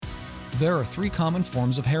There are 3 common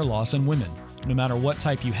forms of hair loss in women. No matter what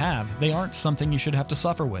type you have, they aren't something you should have to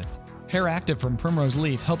suffer with. Hair Active from Primrose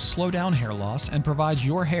Leaf helps slow down hair loss and provides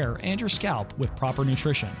your hair and your scalp with proper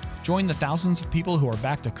nutrition. Join the thousands of people who are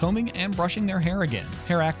back to combing and brushing their hair again.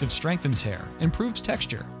 Hair Active strengthens hair, improves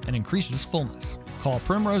texture, and increases fullness. Call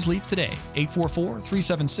Primrose Leaf today,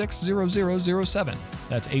 844-376-0007.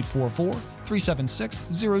 That's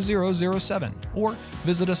 844-376-0007. Or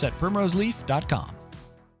visit us at primroseleaf.com.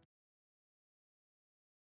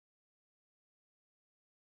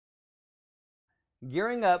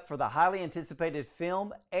 Gearing up for the highly anticipated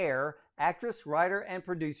film Air, actress, writer, and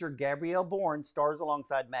producer Gabrielle Bourne stars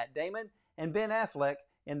alongside Matt Damon and Ben Affleck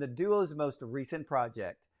in the duo's most recent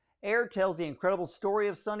project. Air tells the incredible story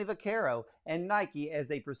of Sonny Vaccaro and Nike as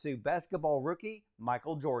they pursue basketball rookie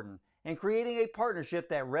Michael Jordan and creating a partnership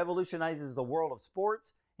that revolutionizes the world of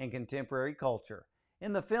sports and contemporary culture.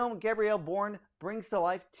 In the film, Gabrielle Bourne brings to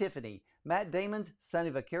life Tiffany, Matt Damon's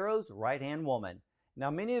Sonny Vaccaro's right-hand woman. Now,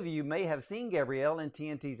 many of you may have seen Gabrielle in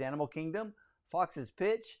TNT's Animal Kingdom, Fox's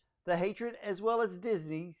Pitch, The Hatred, as well as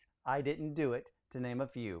Disney's I Didn't Do It, to name a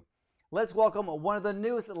few. Let's welcome one of the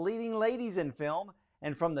newest leading ladies in film,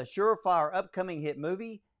 and from the surefire upcoming hit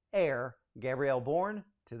movie, Air, Gabrielle Bourne,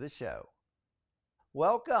 to the show.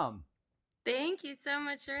 Welcome. Thank you so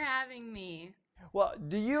much for having me. Well,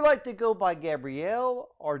 do you like to go by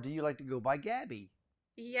Gabrielle, or do you like to go by Gabby?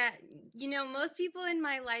 Yeah, most people in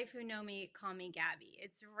my life who know me call me Gabby.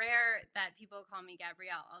 It's rare that people call me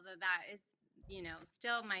Gabrielle, although that is,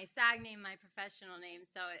 still my SAG name, my professional name,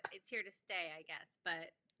 so it's here to stay, I guess.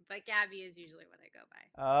 But Gabby is usually what I go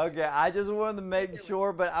by. Okay, I just wanted to make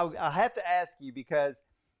sure, but I have to ask you because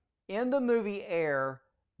in the movie Air,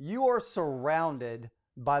 you are surrounded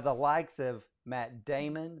by the likes of Matt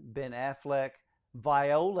Damon, Ben Affleck,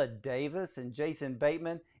 Viola Davis and Jason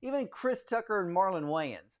Bateman, even Chris Tucker and Marlon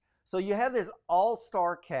Wayans. So you have this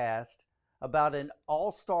all-star cast about an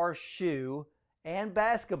all-star shoe and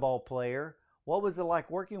basketball player. What was it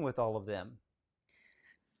like working with all of them?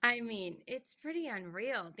 I mean, it's pretty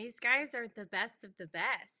unreal. These guys are the best of the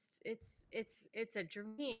best. It's a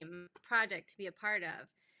dream project to be a part of.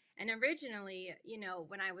 And originally,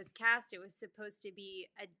 when I was cast, it was supposed to be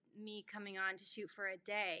me coming on to shoot for a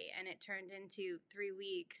day, and it turned into 3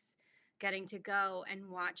 weeks getting to go and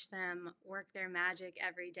watch them work their magic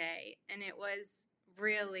every day. And it was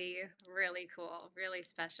really, really cool, really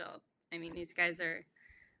special. I mean, these guys are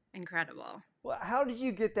incredible. Well, how did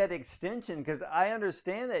you get that extension? Because I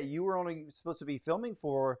understand that you were only supposed to be filming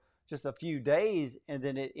for just a few days, and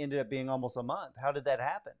then it ended up being almost a month. How did that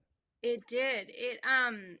happen? It did. I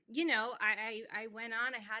went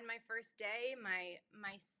on. I had my first day, my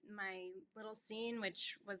little scene,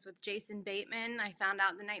 which was with Jason Bateman. I found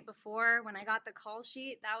out the night before when I got the call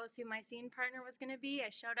sheet. That was who my scene partner was going to be. I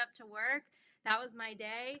showed up to work. That was my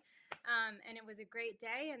day, and it was a great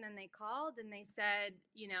day. And then they called and they said,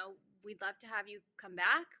 we'd love to have you come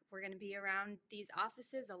back. We're going to be around these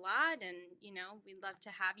offices a lot, and we'd love to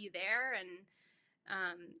have you there. And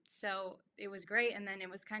so it was great. And then it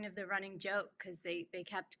was kind of the running joke because they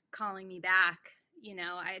kept calling me back.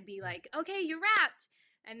 I'd be like, okay, you're wrapped.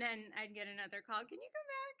 And then I'd get another call. Can you come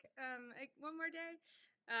back one more day?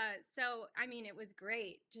 So, I mean, it was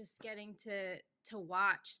great just getting to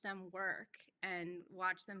watch them work and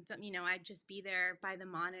watch them film. I'd just be there by the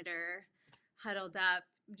monitor, huddled up,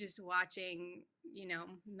 just watching,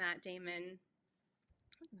 Matt Damon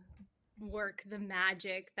work the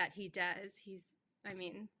magic that he does.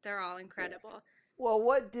 They're all incredible. Well,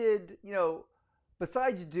 what did,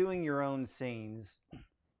 besides doing your own scenes,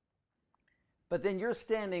 but then you're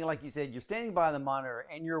standing, like you said, you're standing by the monitor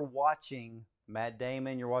and you're watching Matt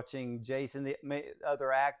Damon, you're watching Jason, the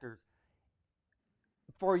other actors.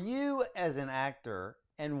 For you as an actor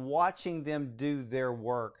and watching them do their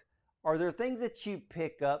work, are there things that you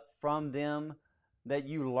pick up from them, that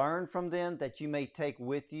you learn from them, that you may take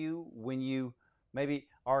with you when you maybe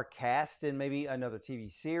are cast in maybe another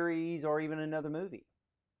TV series or even another movie?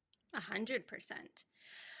 100%.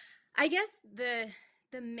 I guess the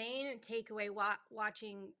main takeaway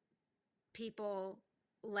watching people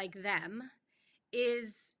like them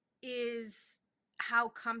is how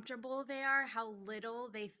comfortable they are, how little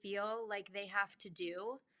they feel like they have to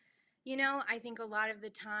do. I think a lot of the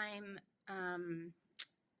time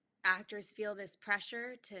actors feel this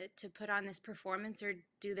pressure to put on this performance or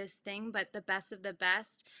do this thing, but the best of the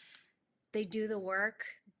best, they do the work,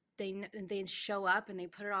 they show up and they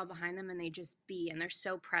put it all behind them and they just be, and they're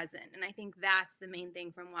so present. And I think that's the main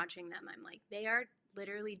thing from watching them. I'm like, they are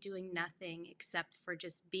literally doing nothing except for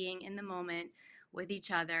just being in the moment with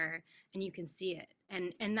each other, and you can see it.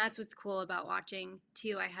 And that's what's cool about watching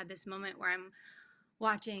too. I had this moment where I'm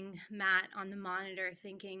watching Matt on the monitor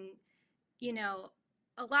thinking, you know,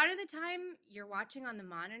 a lot of the time you're watching on the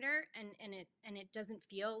monitor and it doesn't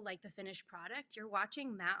feel like the finished product. You're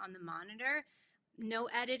watching Matt on the monitor, no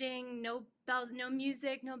editing, no bells, no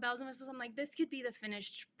music, no bells and whistles. I'm like, this could be the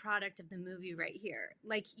finished product of the movie right here.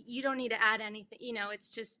 Like, you don't need to add anything, it's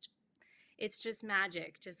just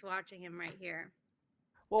magic just watching him right here.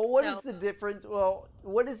 Well, what is So the difference? Well,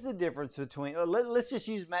 what is the difference between, let's just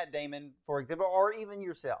use Matt Damon, for example, or even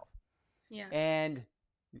yourself. yeah. And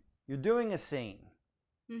you're doing a scene,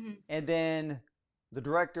 Mm-hmm. and then the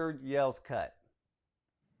director yells cut.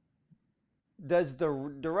 Does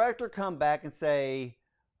the director come back and say,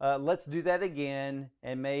 let's do that again,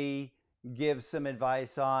 and may give some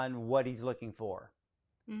advice on what he's looking for?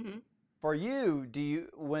 Mm-hmm. For you,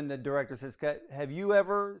 when the director says cut, have you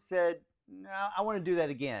ever said, no, I want to do that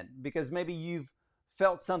again? Because maybe you've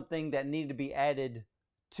felt something that needed to be added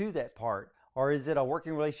to that part, or is it a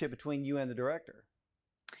working relationship between you and the director?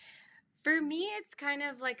 For me, it's kind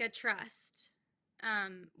of like a trust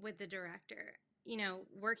with the director.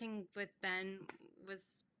 Working with Ben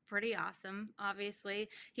was pretty awesome. Obviously,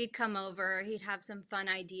 he'd come over, he'd have some fun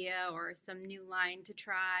idea or some new line to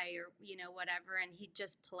try or, whatever, and he'd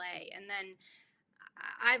just play. And then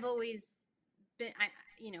I've always been,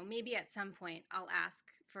 maybe at some point I'll ask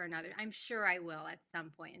for another. I'm sure I will at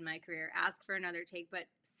some point in my career ask for another take. But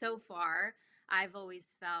so far, I've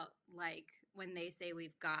always felt like when they say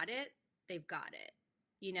we've got it, they've got it.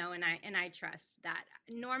 And I trust that.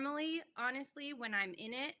 Normally, honestly, when I'm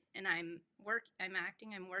in it and I'm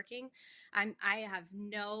acting, I'm working, I have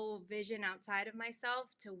no vision outside of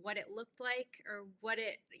myself to what it looked like or what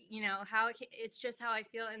it, how it's just how I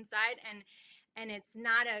feel inside. And it's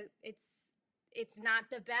not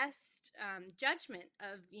the best judgment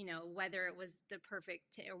of whether it was the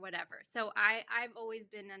perfect or whatever. So I've always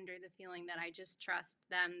been under the feeling that I just trust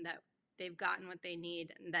them, that they've gotten what they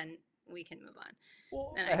need, and then we can move on.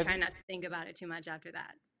 Well, And I try not to think about it too much after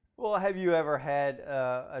that. well, have you ever had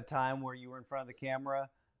a time where you were in front of the camera,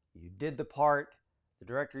 you did the part, the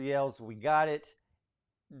director yells, "We got it"?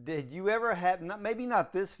 Did you ever have, maybe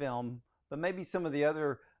not this film, but maybe some of the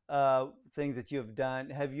other things that you have done?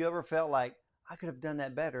 Have you ever felt like, I could have done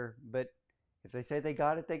that better, but if they say they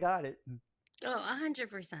got it, they got it? Oh,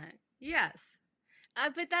 100%. Yes.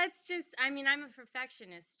 But that's just, I'm a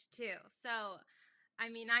perfectionist too. So,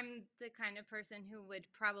 I'm the kind of person who would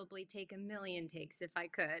probably take a million takes if I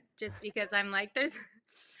could, just because I'm like,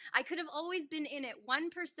 I could have always been in it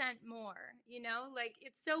 1% more, like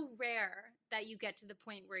it's so rare that you get to the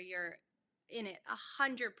point where you're in it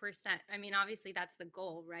 100%. Obviously that's the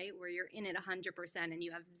goal, right? Where you're in it 100% and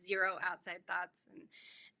you have zero outside thoughts,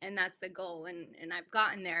 and that's the goal. And I've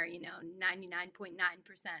gotten there, 99.9%,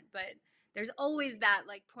 but there's always that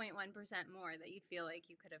like 0.1% more that you feel like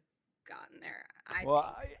you could have gotten there, I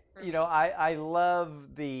Well, think, for you know, me. I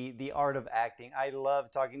love the art of acting. I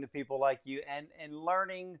love talking to people like you and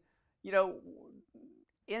learning, you know,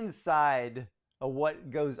 inside of what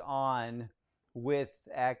goes on with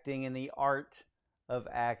acting and the art of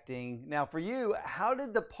acting. Now, for you, how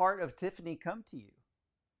did the part of Tiffany come to you?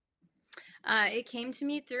 It came to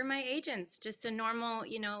me through my agents, just a normal,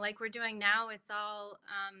 like we're doing now. It's all,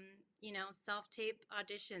 self-tape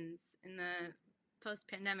auditions in the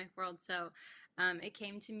post-pandemic world. So it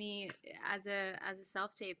came to me as a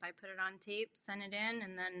self-tape. I put it on tape, sent it in,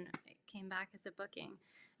 and then it came back as a booking.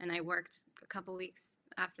 And I worked a couple weeks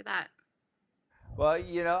after that. Well,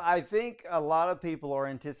 I think a lot of people are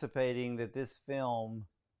anticipating that this film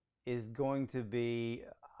is going to be,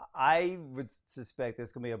 I would suspect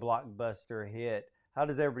it's going to be a blockbuster hit. How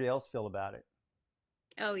does everybody else feel about it?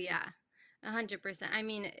 Oh yeah,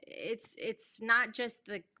 100%. It's not just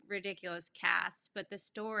the ridiculous cast, but the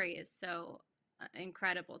story is so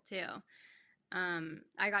incredible too.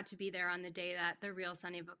 I got to be there on the day that the real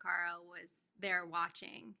Sonny Vaccaro was there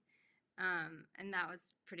watching, and that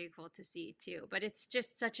was pretty cool to see too. But it's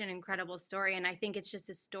just such an incredible story, and I think it's just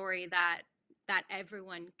a story that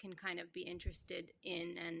everyone can kind of be interested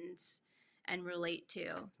in and relate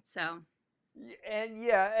to. So And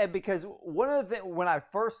yeah, and because one of the when I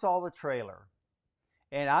first saw the trailer,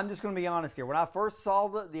 and I'm just going to be honest here, when I first saw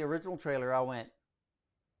the original trailer, I went,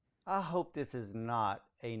 I hope this is not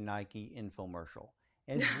a Nike infomercial.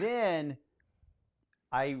 And then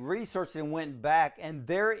I researched and went back, and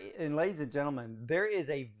ladies and gentlemen, there is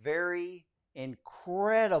a very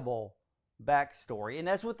incredible backstory. And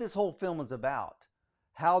that's what this whole film is about.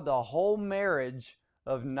 How the whole marriage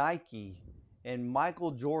of Nike and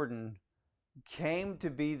Michael Jordan came to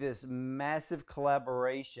be this massive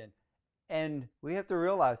collaboration. And we have to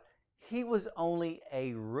realize he was only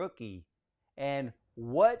a rookie. And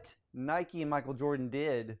what Nike and Michael Jordan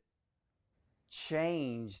did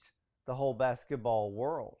changed the whole basketball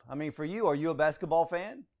world. I mean, for you, are you a basketball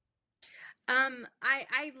fan?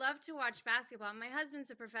 I love to watch basketball. My husband's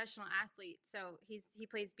a professional athlete, so he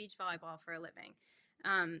plays beach volleyball for a living.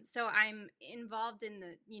 So I'm involved in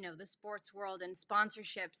the the sports world and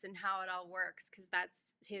sponsorships and how it all works because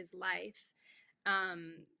that's his life.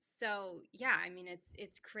 So yeah, I mean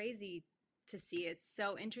it's crazy to see. It's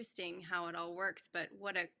so interesting how it all works, but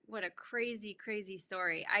what a crazy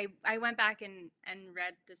story. I went back and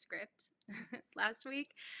read the script last week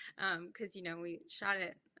because we shot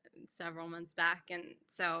it several months back, and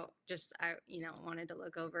so just I wanted to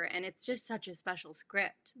look over, and it's just such a special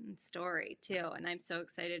script and story too, and I'm so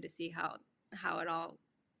excited to see how it all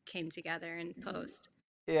came together in post.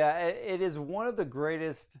 Yeah, it is one of the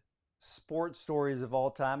greatest sports stories of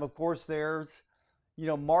all time. Of course, there's,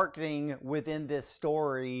 marketing within this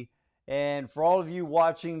story. And for all of you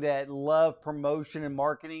watching that love promotion and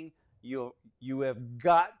marketing, you have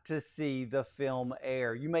got to see the film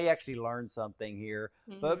Air. You may actually learn something here.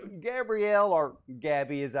 Hmm. But Gabrielle, or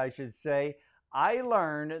Gabby as I should say, I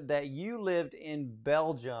learned that you lived in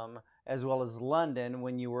Belgium as well as London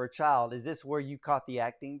when you were a child. Is this where you caught the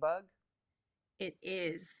acting bug? It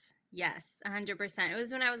is. Yes, 100%. It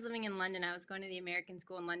was when I was living in London. I was going to the American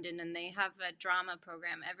school in London, and they have a drama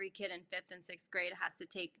program. Every kid in fifth and sixth grade has to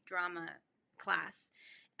take drama class.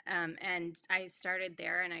 And I started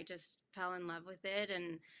there, and I just fell in love with it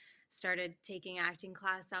and started taking acting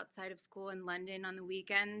class outside of school in London on the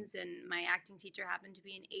weekends. And my acting teacher happened to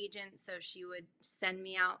be an agent, so she would send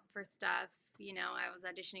me out for stuff. I was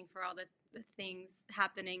auditioning for all the things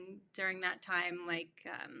happening during that time, like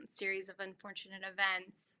series of unfortunate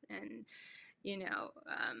events and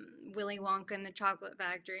Willy Wonka and the Chocolate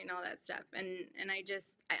Factory and all that stuff. And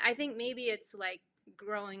I think maybe it's like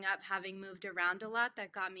growing up having moved around a lot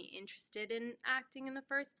that got me interested in acting in the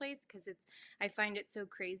first place, because I find it so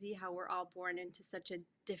crazy how we're all born into such a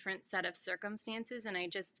different set of circumstances, and I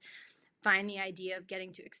just find the idea of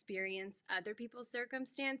getting to experience other people's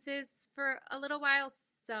circumstances for a little while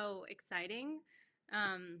so exciting.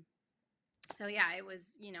 Um, so yeah, it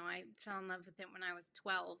was, I fell in love with it when I was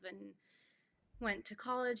 12 and went to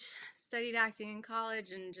college, studied acting in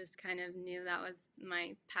college, and just kind of knew that was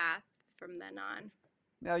my path from then on.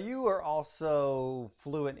 Now, you are also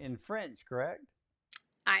fluent in French, correct?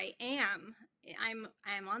 I am. I'm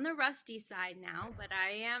on the rusty side now, but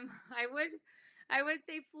I would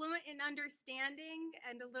say fluent in understanding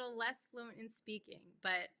and a little less fluent in speaking.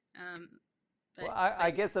 Um Well, but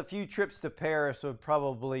I but guess a few trips to Paris would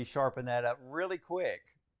probably sharpen that up really quick.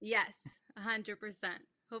 yes, 100%.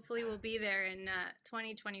 Hopefully we'll be there in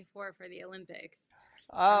 2024 for the Olympics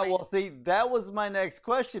for my. Well, see, that was my next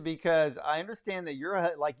question because I understand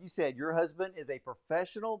that like you said, your husband is a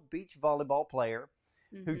professional beach volleyball player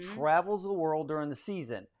who Mhm. travels the world during the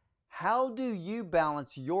season. How do you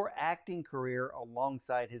balance your acting career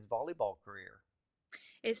alongside his volleyball career?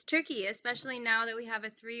 It's tricky, especially now that we have a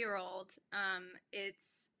 3-year-old.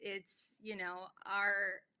 It's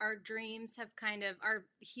our dreams have kind of our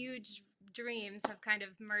huge dreams have kind of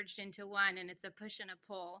merged into one, and it's a push and a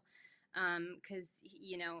pull. Because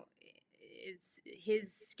it's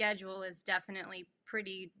his schedule is definitely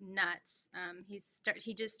pretty nuts.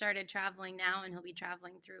 He just started traveling now, and he'll be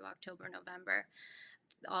traveling through October, November,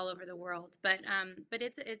 all over the world. But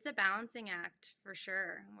it's a balancing act for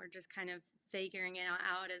sure. We're just kind of figuring it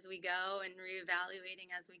out as we go and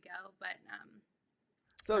reevaluating as we go. But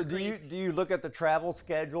So do luckily, you look at the travel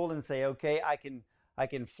schedule and say, okay, I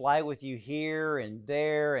can fly with you here and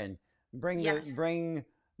there and yes. bring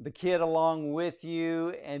the kid along with you,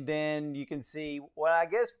 and then you can see. Well, I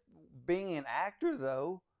guess being an actor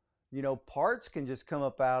though, parts can just come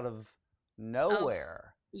up out of Oh,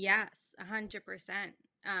 nowhere. yes, 100%.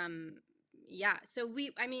 Um, yeah. So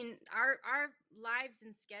I mean, our lives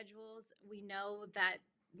and schedules, we know that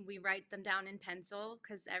we write them down in pencil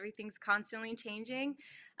because everything's constantly changing.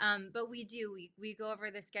 But we go over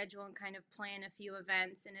the schedule and kind of plan a few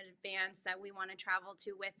events in advance that we want to travel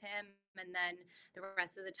to with him, and then the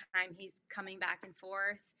rest of the time he's coming back and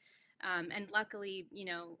forth. And luckily,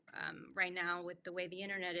 right now with the way the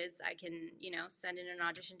internet is, I can, send in an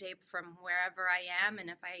audition tape from wherever I am. And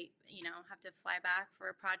if I, have to fly back for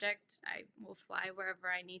a project, I will fly wherever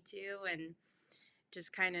I need to and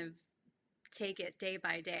just kind of take it day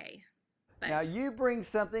by day. But Now, you bring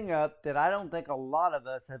something up that I don't think a lot of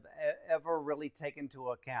us have ever really taken into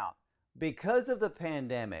account. Because of the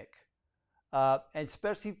pandemic, and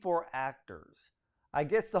especially for actors, I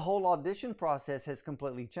guess the whole audition process has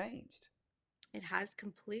completely changed. It has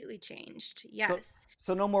completely changed. So, Yes.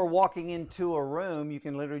 so no more walking into a room. You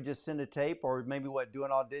can literally just send a tape, or maybe do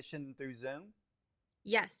an audition through Zoom.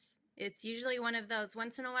 Yes. It's usually one of those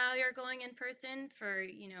once in a while you're going in person for,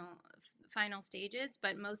 final stages,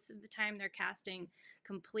 but most of the time they're casting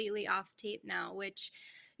completely off tape now, which,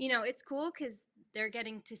 it's cool because they're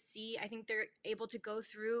getting to see, I think they're able to go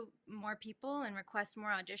through more people and request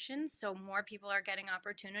more auditions. So more people are getting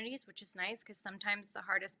opportunities, which is nice because sometimes the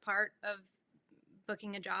hardest part of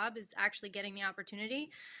booking a job is actually getting the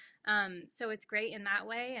opportunity. So it's great in that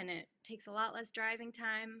way, and it takes a lot less driving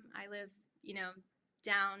time. I live, you know,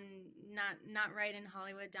 down not right in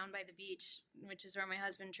Hollywood, down by the beach, which is where my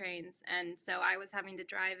husband trains, and so I was having to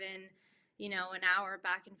drive in, an hour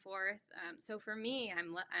back and forth. So for me,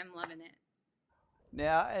 I'm loving it.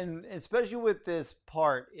 Now, and especially with this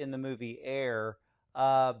part in the movie Air,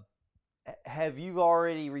 uh, have you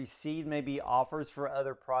already received maybe offers for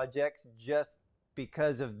other projects just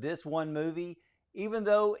because of this one movie, even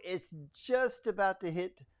though it's just about to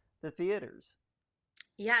hit the theaters?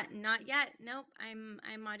 Yeah, not yet. Nope. I'm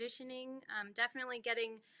auditioning. Definitely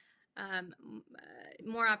getting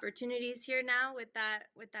more opportunities here now with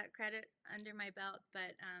that credit under my belt.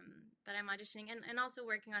 But I'm auditioning and also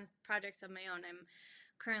working on projects of my own. I'm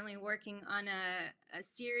currently working on a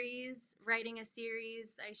series, writing a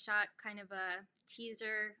series. I shot kind of a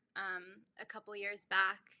teaser a couple years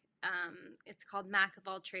back. It's called Mac of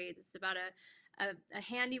All Trades. It's about a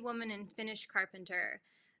handy woman and Finnish carpenter,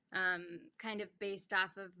 kind of based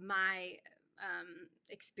off of my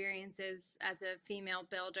experiences as a female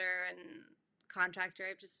builder and contractor.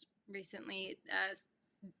 I've just recently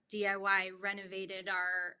DIY renovated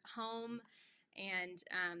our home, and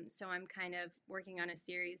so I'm kind of working on a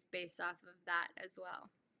series based off of that as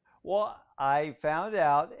well. Well, I found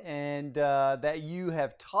out and that you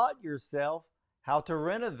have taught yourself how to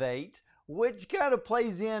renovate, which kind of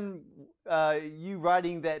plays in you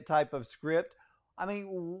writing that type of script. I mean,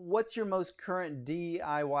 what's your most current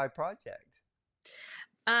DIY project?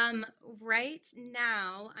 Um, right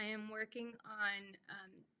now, I am working on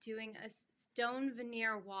doing a stone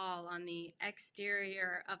veneer wall on the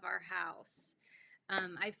exterior of our house.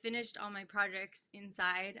 I finished all my projects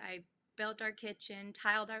inside. I built our kitchen,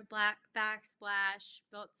 tiled our black backsplash,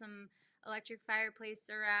 built some electric fireplace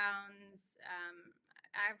surrounds.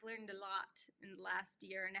 I've learned a lot in the last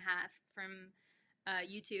year and a half from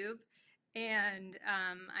YouTube, and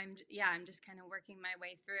I'm just kind of working my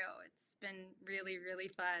way through. It's been really really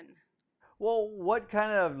fun. Well, what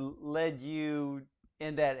kind of led you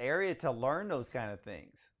in that area to learn those kind of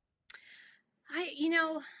things? I, you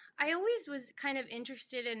know, I always was kind of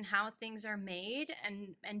interested in how things are made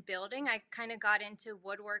and building. I kind of got into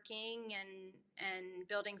woodworking and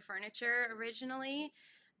building furniture originally.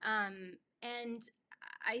 And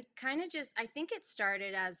I kind of just I think it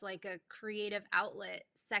started as like a creative outlet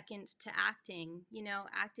second to acting.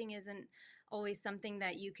 Acting isn't always something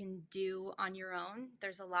that you can do on your own.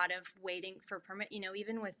 There's a lot of waiting for permit,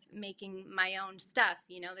 even with making my own stuff,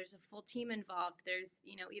 there's a full team involved. There's,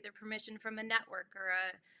 either permission from a network or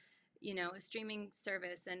a streaming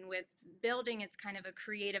service. And with building, it's kind of a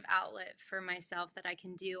creative outlet for myself that I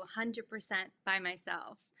can do 100% by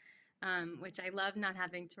myself, which I love, not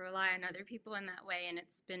having to rely on other people in that way. And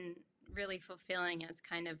it's been really fulfilling as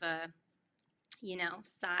kind of a,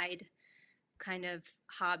 side kind of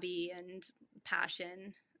hobby and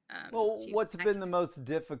passion, Well, to what's connect been the with. most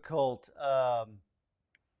difficult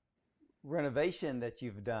renovation that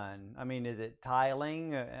you've done? I mean, is it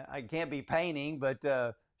tiling? I can't be painting, but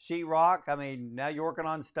sheetrock. I mean, now you're working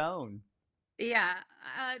on stone. Yeah,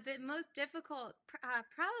 the most difficult,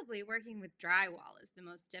 probably working with drywall is the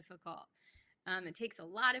most difficult. It takes a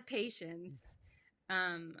lot of patience,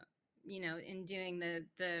 um, in doing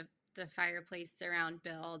the fireplace surround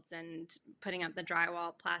builds and putting up the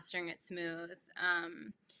drywall, plastering it smooth.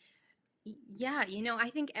 Yeah, I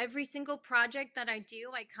think every single project that I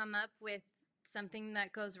do, I come up with something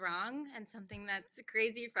that goes wrong and something that's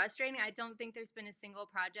crazy frustrating. I don't think there's been a single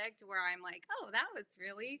project where I'm like, oh, that was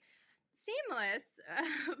really seamless.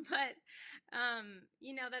 But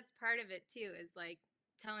that's part of it too, is like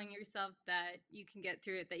telling yourself that you can get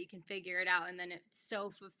through it, that you can figure it out, and then it's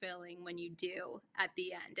so fulfilling when you do at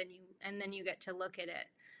the end, and then you get to look at it,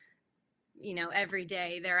 every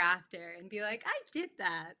day thereafter and be like, I did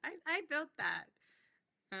that. I built that.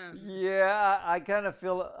 Um, Yeah, I kind of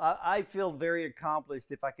feel I feel very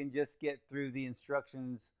accomplished if I can just get through the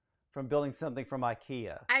instructions from building something from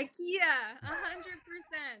IKEA. IKEA, 100%.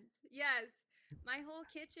 Yes. My whole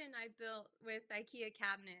kitchen I built with IKEA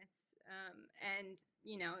cabinets. And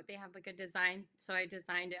they have like a design. So I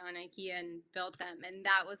designed it on IKEA and built them. And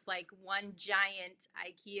that was like one giant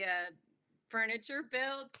IKEA furniture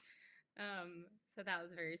build. So that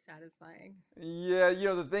was very satisfying. Yeah,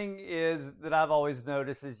 the thing is that I've always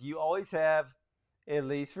noticed is you always have, at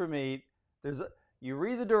least for me, you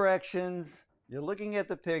read the directions, you're looking at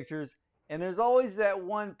the pictures, and there's always that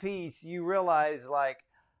one piece you realize like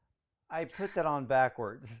I put that on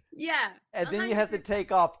backwards. Yeah, And then you have to 100%.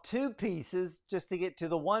 take off two pieces just to get to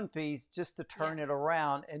the one piece, just to turn it Yes.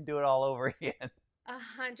 around and do it all over again.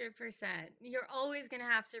 100%. You're always going to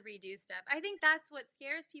have to redo stuff. I think that's what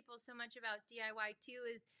scares people so much about DIY too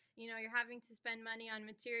is, you're having to spend money on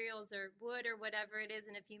materials or wood or whatever it is.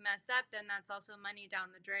 And if you mess up, then that's also money down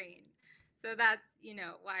the drain. So that's,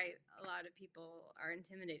 why a lot of people are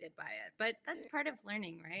intimidated by it. But that's part of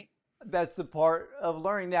learning, right? That's the part of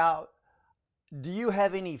learning. Now, do you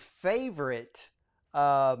have any favorite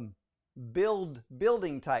um,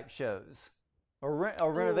 building type shows or Ooh,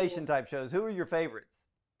 renovation type shows? Who are your favorites?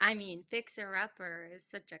 I mean, Fixer Upper is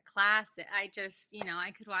such a classic. I just,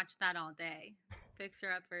 I could watch that all day.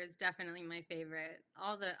 Fixer Upper is definitely my favorite.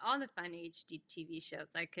 All the fun HD TV shows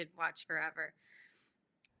I could watch forever.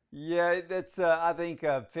 Yeah, that's I think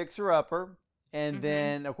Fixer Upper, and Mhm.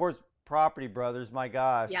 then of course Property Brothers. My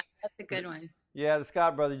gosh, Yeah, that's a good one. yeah, the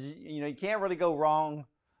Scott Brothers. You can't really go wrong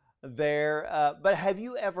there. But have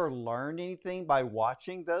you ever learned anything by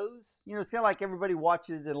watching those? It's kind of like everybody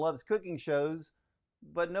watches and loves cooking shows,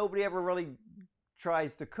 but nobody ever really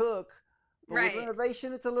tries to cook. But with Right.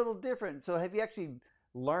 renovation, it's a little different. So have you actually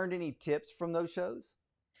learned any tips from those shows?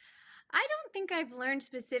 I don't think I've learned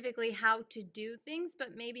specifically how to do things,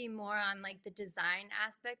 but maybe more on like the design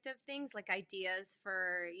aspect of things, like ideas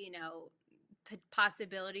for,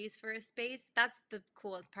 possibilities for a space. That's the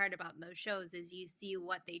coolest part about those shows is you see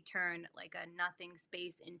what they turn like a nothing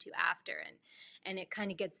space into after and it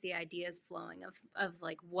kind of gets the ideas flowing of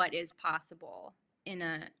like what is possible in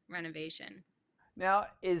a renovation. Now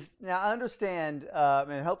I understand,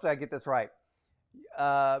 and hopefully I get this right.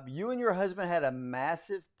 You and your husband had a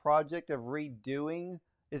massive project of redoing.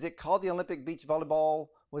 Is it called the Olympic beach volleyball?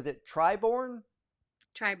 Was it Triborn?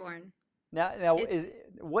 Triborn. Now It's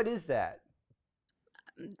what is that?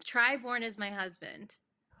 Triborn is my husband.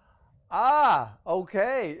 Ah,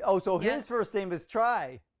 okay. Oh, so Yep. his first name is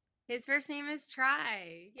Try. His first name is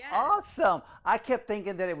Try. Yes. Awesome. I kept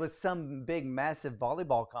thinking that it was some big, massive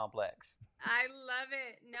volleyball complex. I love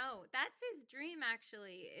it. No, that's his dream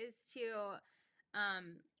actually is to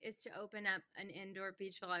open up an indoor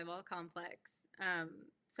beach volleyball complex.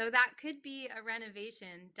 So that could be a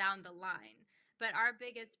renovation down the line. But our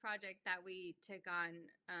biggest project that we took on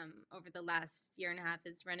over the last year and a half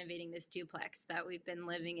is renovating this duplex that we've been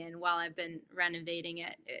living in while I've been renovating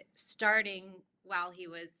it starting while he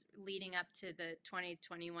was leading up to the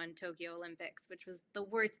 2021 Tokyo Olympics, which was the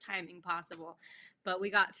worst timing possible. But we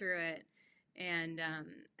got through it and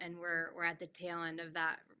we're at the tail end of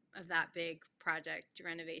that big project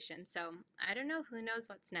renovation. So I don't know. Who knows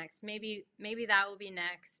what's next? Maybe that will be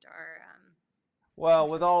next, or Well,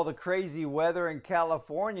 with something. all the crazy weather in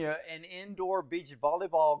California, an indoor beach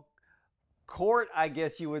volleyball court, I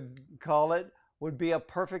guess you would call it, would be a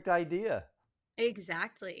perfect idea.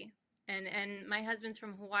 Exactly. And my husband's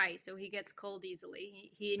from Hawaii, so he gets cold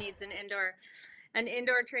easily. He needs an indoor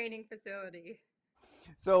training facility.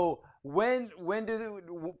 So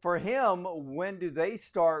for him, when do they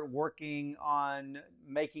start working on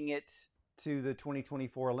making it to the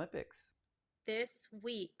 2024 Olympics? This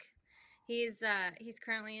week. He's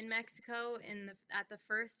currently in Mexico at the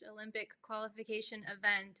first Olympic qualification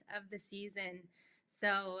event of the season.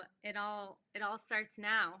 So it all starts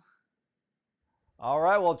now. All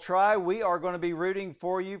right, well, Try. We are going to be rooting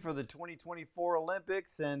for you for the 2024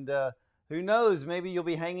 Olympics, and who knows, maybe you'll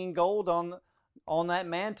be hanging gold on that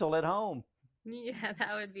mantle at home. Yeah,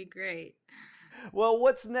 that would be great. Well,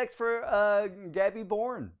 what's next for Gabby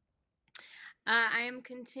Bourne? I am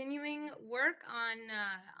continuing work on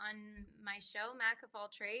my show, Mac of All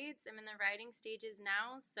Trades. I'm in the writing stages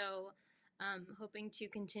now, so hoping to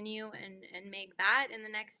continue and make that in the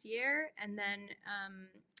next year, and then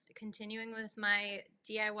continuing with my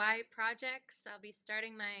DIY projects. I'll be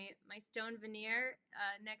starting my stone veneer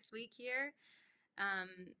next week here, um,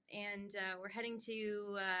 and we're heading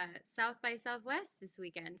to South by Southwest this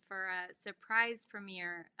weekend for a surprise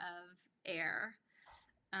premiere of Air.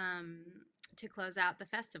 Um, to close out the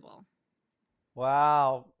festival.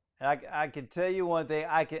 Wow, I can tell you one thing.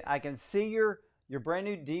 I can see your brand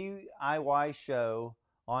new DIY show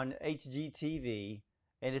on HGTV,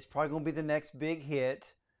 and it's probably going to be the next big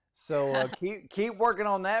hit. So keep working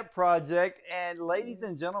on that project. And ladies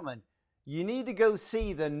and gentlemen, You need to go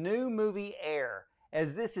see the new movie Air,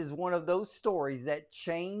 as this is one of those stories that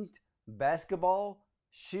changed basketball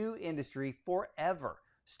shoe industry forever.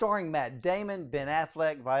 Starring Matt Damon, Ben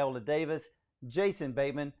Affleck, Viola Davis, Jason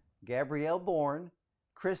Bateman, Gabrielle Bourne,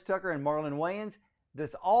 Chris Tucker, and Marlon Wayans.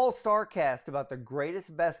 This all-star cast about the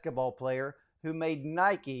greatest basketball player who made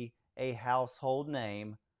Nike a household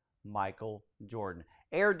name, Michael Jordan.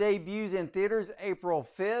 Air debuts in theaters April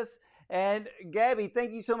 5th. And Gabby,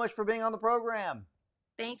 thank you so much for being on the program.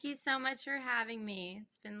 Thank you so much for having me.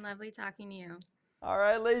 It's been lovely talking to you. All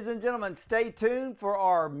right, ladies and gentlemen, stay tuned for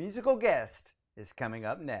our musical guest is coming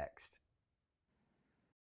up next.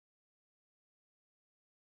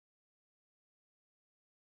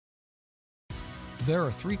 There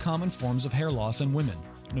are 3 common forms of hair loss in women.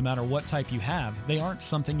 No matter what type you have, they aren't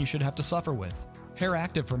something you should have to suffer with. Hair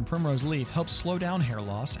Active from Primrose Leaf helps slow down hair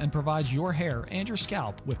loss and provides your hair and your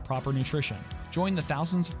scalp with proper nutrition. Join the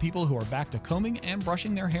thousands of people who are back to combing and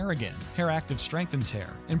brushing their hair again. Hair Active strengthens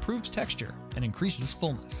hair, improves texture, and increases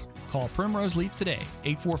fullness. Call Primrose Leaf today,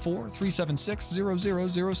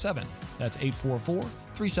 844-376-0007. That's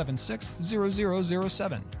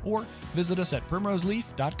 844-376-0007. Or visit us at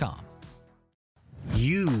primroseleaf.com.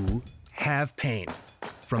 You have pain.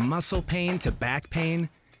 From muscle pain to back pain,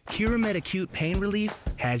 Curamed Acute Pain Relief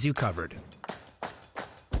has you covered.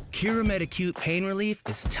 Curamed Acute Pain Relief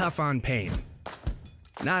is tough on pain,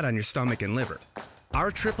 not on your stomach and liver.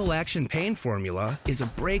 Our triple action pain formula is a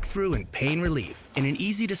breakthrough in pain relief in an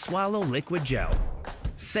easy-to-swallow liquid gel.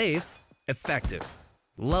 Safe, effective.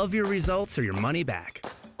 Love your results or your money back.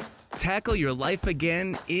 Tackle your life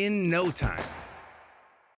again in no time.